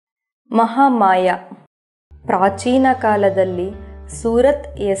ಮಹಾಮಾಯ. ಪ್ರಾಚೀನ ಕಾಲದಲ್ಲಿ ಸೂರತ್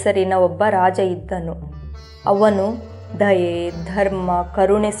ಹೆಸರಿನ ಒಬ್ಬ ರಾಜ ಇದ್ದನು. ಅವನು ದಯೆ, ಧರ್ಮ,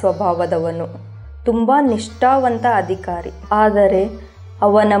 ಕರುಣೆ ಸ್ವಭಾವದವನು. ತುಂಬ ನಿಷ್ಠಾವಂತ ಅಧಿಕಾರಿ. ಆದರೆ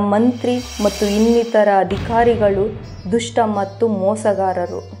ಅವನ ಮಂತ್ರಿ ಮತ್ತು ಇನ್ನಿತರ ಅಧಿಕಾರಿಗಳು ದುಷ್ಟ ಮತ್ತು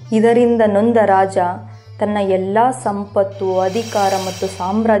ಮೋಸಗಾರರು. ಇದರಿಂದ ನೊಂದ ರಾಜ ತನ್ನ ಎಲ್ಲ ಸಂಪತ್ತು, ಅಧಿಕಾರ ಮತ್ತು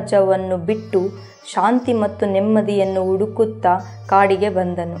ಸಾಮ್ರಾಜ್ಯವನ್ನು ಬಿಟ್ಟು ಶಾಂತಿ ಮತ್ತು ನೆಮ್ಮದಿಯನ್ನು ಹುಡುಕುತ್ತಾ ಕಾಡಿಗೆ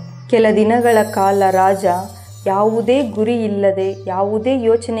ಬಂದನು. ಕೆಲ ದಿನಗಳ ಕಾಲ ರಾಜ ಯಾವುದೇ ಗುರಿ ಇಲ್ಲದೆ, ಯಾವುದೇ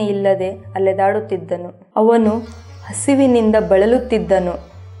ಯೋಚನೆ ಇಲ್ಲದೆ ಅಲೆದಾಡುತ್ತಿದ್ದನು. ಅವನು ಹಸಿವಿನಿಂದ ಬಳಲುತ್ತಿದ್ದನು.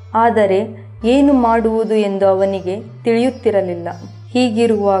 ಆದರೆ ಏನು ಮಾಡುವುದು ಎಂದು ಅವನಿಗೆ ತಿಳಿಯುತ್ತಿರಲಿಲ್ಲ.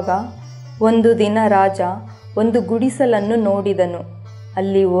 ಹೀಗಿರುವಾಗ ಒಂದು ದಿನ ರಾಜ ಒಂದು ಗುಡಿಸಲನ್ನು ನೋಡಿದನು.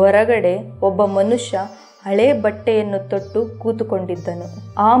 ಅಲ್ಲಿ ಹೊರಗಡೆ ಒಬ್ಬ ಮನುಷ್ಯ ಹಳೆ ಬಟ್ಟೆಯನ್ನು ತೊಟ್ಟು ಕೂತುಕೊಂಡಿದ್ದನು.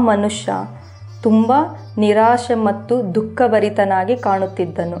 ಆ ಮನುಷ್ಯ ತುಂಬ ನಿರಾಶೆ ಮತ್ತು ದುಃಖಭರಿತನಾಗಿ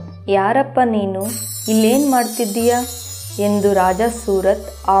ಕಾಣುತ್ತಿದ್ದನು. ಯಾರಪ್ಪ ನೀನು, ಇಲ್ಲೇನು ಮಾಡ್ತಿದ್ದೀಯಾ ಎಂದು ರಾಜ ಸೂರತ್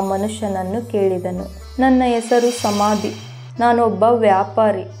ಆ ಮನುಷ್ಯನನ್ನು ಕೇಳಿದನು. ನನ್ನ ಹೆಸರು ಸಮಾಧಿ. ನಾನೊಬ್ಬ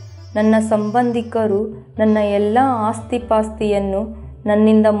ವ್ಯಾಪಾರಿ. ನನ್ನ ಸಂಬಂಧಿಕರು ನನ್ನ ಎಲ್ಲ ಆಸ್ತಿಪಾಸ್ತಿಯನ್ನು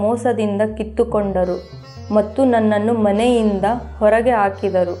ನನ್ನಿಂದ ಮೋಸದಿಂದ ಕಿತ್ತುಕೊಂಡರು ಮತ್ತು ನನ್ನನ್ನು ಮನೆಯಿಂದ ಹೊರಗೆ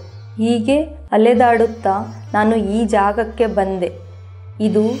ಹಾಕಿದರು. ಹೀಗೆ ಅಲೆದಾಡುತ್ತಾ ನಾನು ಈ ಜಾಗಕ್ಕೆ ಬಂದೆ.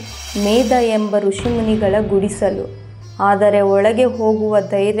 ಇದು ಮೇಧ ಎಂಬ ಋಷಿಮುನಿಗಳ ಗುಡಿಸಲು. ಆದರೆ ಒಳಗೆ ಹೋಗುವ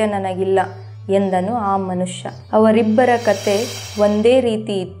ಧೈರ್ಯ ನನಗಿಲ್ಲ ಎಂದನು ಆ ಮನುಷ್ಯ. ಅವರಿಬ್ಬರ ಕತೆ ಒಂದೇ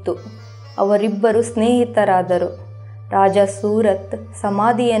ರೀತಿ ಇತ್ತು. ಅವರಿಬ್ಬರು ಸ್ನೇಹಿತರಾದರು. ರಾಜ ಸೂರತ್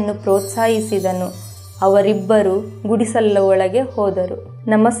ಸಮಾಧಿಯನ್ನು ಪ್ರೋತ್ಸಾಹಿಸಿದನು. ಅವರಿಬ್ಬರು ಗುಡಿಸಲ ಒಳಗೆ ಹೋದರು.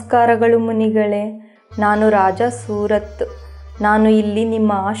 ನಮಸ್ಕಾರಗಳು ಮುನಿಗಳೇ, ನಾನು ರಾಜ ಸೂರತ್. ನಾನು ಇಲ್ಲಿ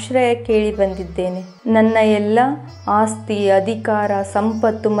ನಿಮ್ಮ ಆಶ್ರಯ ಕೇಳಿ ಬಂದಿದ್ದೇನೆ. ನನ್ನ ಎಲ್ಲ ಆಸ್ತಿ, ಅಧಿಕಾರ,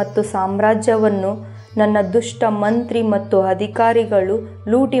 ಸಂಪತ್ತು ಮತ್ತು ಸಾಮ್ರಾಜ್ಯವನ್ನು ನನ್ನ ದುಷ್ಟ ಮಂತ್ರಿ ಮತ್ತು ಅಧಿಕಾರಿಗಳು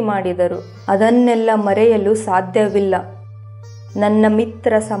ಲೂಟಿ ಮಾಡಿದರು. ಅದನ್ನೆಲ್ಲ ಮರೆಯಲು ಸಾಧ್ಯವಿಲ್ಲ. ನನ್ನ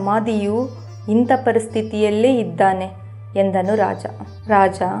ಮಿತ್ರ ಸಮಾಧಿಯು ಇಂಥ ಪರಿಸ್ಥಿತಿಯಲ್ಲೇ ಇದ್ದಾನೆ ಎಂದನು ರಾಜ.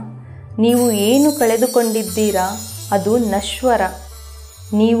 ರಾಜ, ನೀವು ಏನು ಕಳೆದುಕೊಂಡಿದ್ದೀರಾ ಅದು ನಶ್ವರ.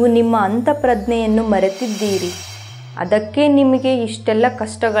 ನೀವು ನಿಮ್ಮ ಅಂತಃಪ್ರಜ್ಞೆಯನ್ನು ಮರೆತಿದ್ದೀರಿ. ಅದಕ್ಕೆ ನಿಮಗೆ ಇಷ್ಟೆಲ್ಲ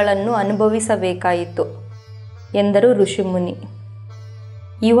ಕಷ್ಟಗಳನ್ನು ಅನುಭವಿಸಬೇಕಾಯಿತು ಎಂದರು ಋಷಿಮುನಿ.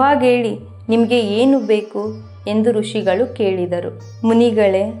 ಇವಾಗ ಹೇಳಿ, ನಿಮಗೆ ಏನು ಬೇಕು ಎಂದು ಋಷಿಗಳು ಕೇಳಿದರು.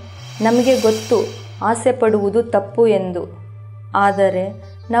 ಮುನಿಗಳೇ, ನಮಗೆ ಗೊತ್ತು ಆಸೆ ಪಡುವುದು ತಪ್ಪು ಎಂದು. ಆದರೆ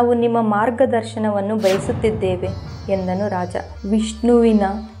ನಾವು ನಿಮ್ಮ ಮಾರ್ಗದರ್ಶನವನ್ನು ಬಯಸುತ್ತಿದ್ದೇವೆ ಎಂದನು ರಾಜ. ವಿಷ್ಣುವಿನ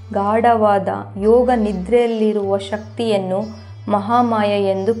ಗಾಢವಾದ ಯೋಗ ನಿದ್ರೆಯಲ್ಲಿರುವ ಶಕ್ತಿಯನ್ನು ಮಹಾಮಾಯ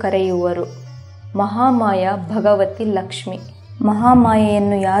ಎಂದು ಕರೆಯುವರು. ಮಹಾಮಾಯ ಭಗವತಿ ಲಕ್ಷ್ಮಿ.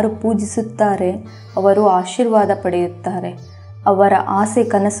 ಮಹಾಮಾಯೆಯನ್ನು ಯಾರು ಪೂಜಿಸುತ್ತಾರೆ ಅವರು ಆಶೀರ್ವಾದ ಪಡೆಯುತ್ತಾರೆ. ಅವರ ಆಸೆ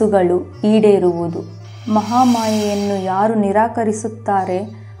ಕನಸುಗಳು ಈಡೇರುವುದು. ಮಹಾಮಾಯೆಯನ್ನು ಯಾರು ನಿರಾಕರಿಸುತ್ತಾರೆ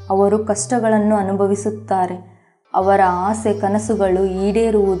ಅವರು ಕಷ್ಟಗಳನ್ನು ಅನುಭವಿಸುತ್ತಾರೆ. ಅವರ ಆಸೆ ಕನಸುಗಳು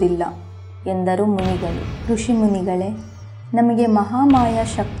ಈಡೇರುವುದಿಲ್ಲ ಎಂದರು ಮುನಿಗಳು. ಋಷಿ ಮುನಿಗಳೇ, ನಮಗೆ ಮಹಾಮಾಯ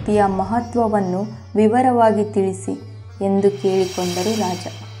ಶಕ್ತಿಯ ಮಹತ್ವವನ್ನು ವಿವರವಾಗಿ ತಿಳಿಸಿ ಎಂದು ಕೇಳಿಕೊಂಡರು ರಾಜ.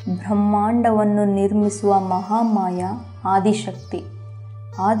 ಬ್ರಹ್ಮಾಂಡವನ್ನು ನಿರ್ಮಿಸುವ ಮಹಾಮಾಯ ಆದಿಶಕ್ತಿ.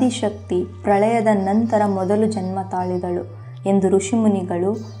 ಆದಿಶಕ್ತಿ ಪ್ರಳಯದ ನಂತರ ಮೊದಲು ಜನ್ಮ ತಾಳಿದಳು ಎಂದು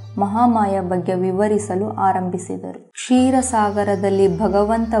ಋಷಿಮುನಿಗಳು ಮಹಾಮಾಯ ಬಗ್ಗೆ ವಿವರಿಸಲು ಆರಂಭಿಸಿದರು. ಕ್ಷೀರಸಾಗರದಲ್ಲಿ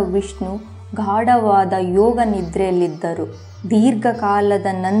ಭಗವಂತ ವಿಷ್ಣು ಗಾಢವಾದ ಯೋಗ ನಿದ್ರೆಯಲ್ಲಿದ್ದರು. ದೀರ್ಘಕಾಲದ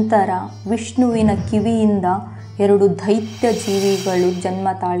ನಂತರ ವಿಷ್ಣುವಿನ ಕಿವಿಯಿಂದ 2 ದೈತ್ಯ ಜೀವಿಗಳು ಜನ್ಮ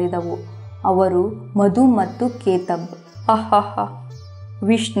ತಾಳಿದವು. ಅವರು ಮಧು ಮತ್ತು ಕೇತಬ್.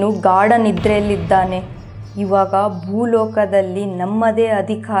 ವಿಷ್ಣು ಗಾಢ ನಿದ್ರೆಯಲ್ಲಿದ್ದಾನೆ. ಇವಾಗ ಭೂಲೋಕದಲ್ಲಿ ನಮ್ಮದೇ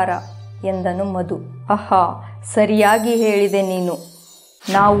ಅಧಿಕಾರ ಎಂದನು ಮಧು. ಸರಿಯಾಗಿ ಹೇಳಿದೆ ನೀನು.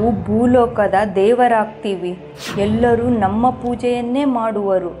 ನಾವು ಭೂಲೋಕದ ದೇವರಾಗ್ತೀವಿ. ಎಲ್ಲರೂ ನಮ್ಮ ಪೂಜೆಯನ್ನೇ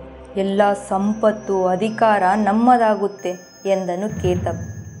ಮಾಡುವರು. ಎಲ್ಲ ಸಂಪತ್ತು, ಅಧಿಕಾರ ನಮ್ಮದಾಗುತ್ತೆ ಎಂದನು ಕೇತಬ್.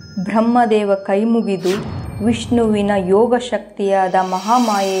 ಬ್ರಹ್ಮದೇವ ಕೈಮುಗಿದು ವಿಷ್ಣುವಿನ ಯೋಗ ಶಕ್ತಿಯಾದ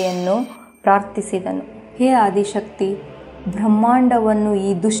ಮಹಾಮಾಯೆಯನ್ನು ಪ್ರಾರ್ಥಿಸಿದನು. ಹೇ ಆದಿಶಕ್ತಿ, ಬ್ರಹ್ಮಾಂಡವನ್ನು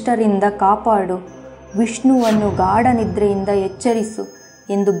ಈ ದುಷ್ಟರಿಂದ ಕಾಪಾಡು. ವಿಷ್ಣುವನ್ನು ಗಾಢ ನಿದ್ರೆಯಿಂದ ಎಚ್ಚರಿಸು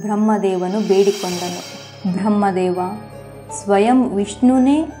ಎಂದು ಬ್ರಹ್ಮದೇವನು ಬೇಡಿಕೊಂಡನು. ಬ್ರಹ್ಮದೇವ ಸ್ವಯಂ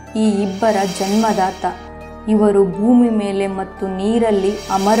ವಿಷ್ಣುನೇ ಈ ಇಬ್ಬರ ಜನ್ಮದಾತ. ಇವರು ಭೂಮಿ ಮೇಲೆ ಮತ್ತು ನೀರಲ್ಲಿ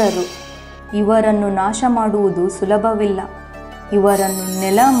ಅಮರರು. ಇವರನ್ನು ನಾಶ ಮಾಡುವುದು ಸುಲಭವಿಲ್ಲ. ಇವರನ್ನು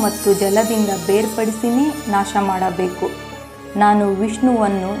ನೆಲ ಮತ್ತು ಜಲದಿಂದ ಬೇರ್ಪಡಿಸಿನೇ ನಾಶ ಮಾಡಬೇಕು. ನಾನು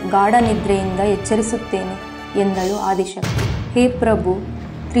ವಿಷ್ಣುವನ್ನು ಗಾಢ ನಿದ್ರೆಯಿಂದ ಎಚ್ಚರಿಸುತ್ತೇನೆ ಎಂದಳು ಆದಿಶಕ್ತಿ. ಹೇ ಪ್ರಭು,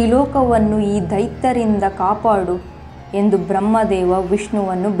 ತ್ರಿಲೋಕವನ್ನು ಈ ದೈತ್ಯರಿಂದ ಕಾಪಾಡು ಎಂದು ಬ್ರಹ್ಮದೇವ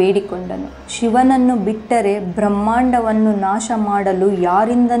ವಿಷ್ಣುವನ್ನು ಬೇಡಿಕೊಂಡನು. ಶಿವನನ್ನು ಬಿಟ್ಟರೆ ಬ್ರಹ್ಮಾಂಡವನ್ನು ನಾಶ ಮಾಡಲು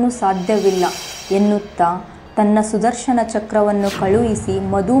ಯಾರಿಂದನೂ ಸಾಧ್ಯವಿಲ್ಲ ಎನ್ನುತ್ತಾ ತನ್ನ ಸುದರ್ಶನ ಚಕ್ರವನ್ನು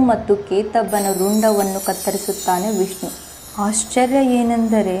ಕಳುಹಿಸಿ ಮಧು ಮತ್ತು ಕೇತಬ್ಬನ ರುಂಡವನ್ನು ಕತ್ತರಿಸುತ್ತಾನೆ ವಿಷ್ಣು. ಆಶ್ಚರ್ಯ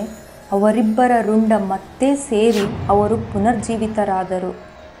ಏನೆಂದರೆ ಅವರಿಬ್ಬರ ರುಂಡ ಮತ್ತೆ ಸೇರಿ ಅವರು ಪುನರ್ಜೀವಿತರಾದರು.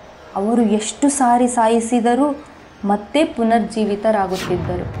 ಅವರು ಎಷ್ಟು ಸಾರಿ ಸಾಯಿಸಿದರೂ ಮತ್ತೆ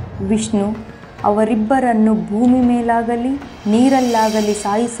ಪುನರ್ಜೀವಿತರಾಗುತ್ತಿದ್ದರು. ವಿಷ್ಣು ಅವರಿಬ್ಬರನ್ನು ಭೂಮಿ ಮೇಲಾಗಲಿ ನೀರಲ್ಲಾಗಲಿ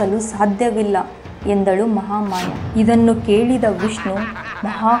ಸಾಯಿಸಲು ಸಾಧ್ಯವಿಲ್ಲ ಎಂದಳು ಮಹಾಮಾಯ. ಇದನ್ನು ಕೇಳಿದ ವಿಷ್ಣು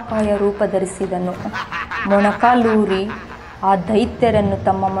ಮಹಾಕಾಯ ರೂಪ ಧರಿಸಿದನು. ಮೊಣಕಾಲೂರಿ ಆ ದೈತ್ಯರನ್ನು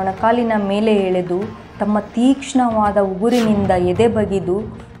ತಮ್ಮ ಮೊಣಕಾಲಿನ ಮೇಲೆ ಎಳೆದು ತಮ್ಮ ತೀಕ್ಷ್ಣವಾದ ಉಗುರಿನಿಂದ ಎದೆ ಬಗಿದು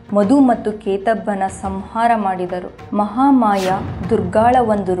ಮಧು ಮತ್ತು ಕೇತಬ್ಬನ ಸಂಹಾರ ಮಾಡಿದರು. ಮಹಾಮಾಯ ದುರ್ಗಾಳ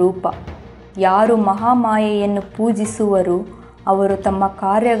ಒಂದು ರೂಪ. ಯಾರು ಮಹಾಮಾಯೆಯನ್ನು ಪೂಜಿಸುವರು ಅವರು ತಮ್ಮ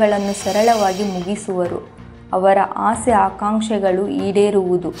ಕಾರ್ಯಗಳನ್ನು ಸರಳವಾಗಿ ಮುಗಿಸುವರು. ಅವರ ಆಸೆ ಆಕಾಂಕ್ಷೆಗಳು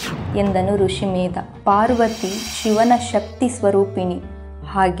ಈಡೇರುವುದು ಎಂದನು ಋಷಿಮೇಧ. ಪಾರ್ವತಿ ಶಿವನ ಶಕ್ತಿ ಸ್ವರೂಪಿಣಿ.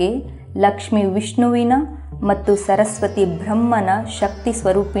 ಹಾಗೆ ಲಕ್ಷ್ಮಿ ವಿಷ್ಣುವಿನ ಮತ್ತು ಸರಸ್ವತಿ ಬ್ರಹ್ಮನ ಶಕ್ತಿ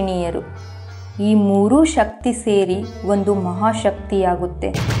ಸ್ವರೂಪಿಣಿಯರು. ಈ ಮೂರೂ ಶಕ್ತಿ ಸೇರಿ ಒಂದು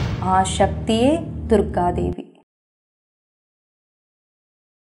ಮಹಾಶಕ್ತಿಯಾಗುತ್ತೆ. ಆ ಶಕ್ತಿಯೇ ದುರ್ಗಾದೇವಿ.